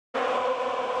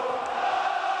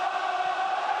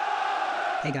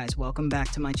Hey guys, welcome back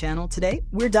to my channel. Today,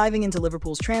 we're diving into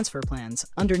Liverpool's transfer plans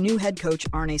under new head coach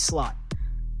Arne Slot.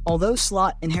 Although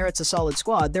Slot inherits a solid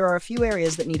squad, there are a few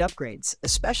areas that need upgrades,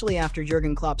 especially after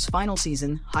Jurgen Klopp's final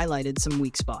season highlighted some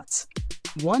weak spots.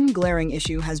 One glaring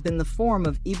issue has been the form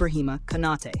of Ibrahima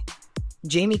Konate.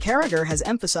 Jamie Carragher has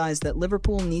emphasized that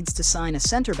Liverpool needs to sign a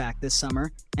centre-back this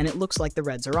summer, and it looks like the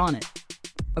Reds are on it.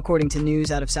 According to news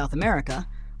out of South America,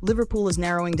 Liverpool is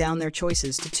narrowing down their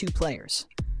choices to two players,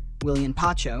 William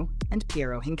Pacho and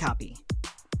Hincapie.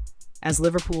 As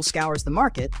Liverpool scours the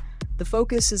market, the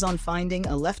focus is on finding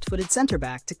a left-footed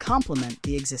centre-back to complement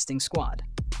the existing squad.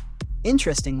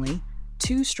 Interestingly,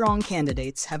 two strong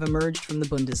candidates have emerged from the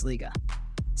Bundesliga.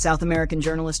 South American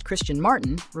journalist Christian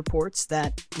Martin reports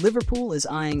that Liverpool is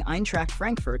eyeing Eintracht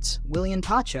Frankfurt's William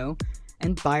Pacho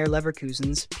and Bayer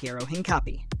Leverkusen's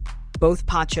Hincapie. Both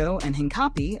Pacho and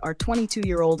Hincapie are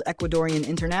 22-year-old Ecuadorian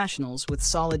internationals with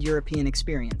solid European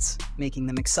experience, making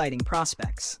them exciting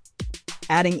prospects.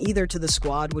 Adding either to the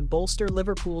squad would bolster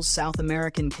Liverpool's South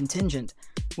American contingent,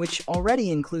 which already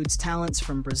includes talents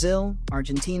from Brazil,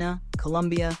 Argentina,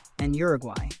 Colombia, and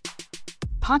Uruguay.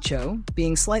 Pacho,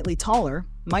 being slightly taller,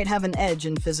 might have an edge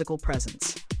in physical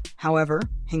presence. However,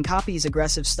 Hincapie's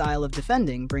aggressive style of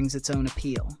defending brings its own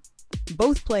appeal.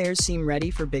 Both players seem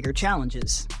ready for bigger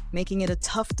challenges, making it a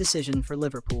tough decision for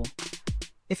Liverpool.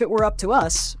 If it were up to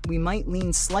us, we might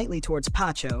lean slightly towards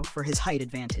Pacho for his height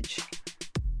advantage.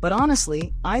 But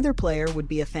honestly, either player would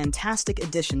be a fantastic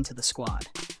addition to the squad.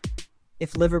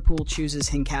 If Liverpool chooses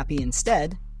Hincapie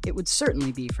instead, it would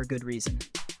certainly be for good reason.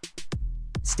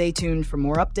 Stay tuned for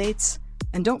more updates,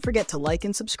 and don't forget to like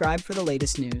and subscribe for the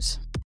latest news.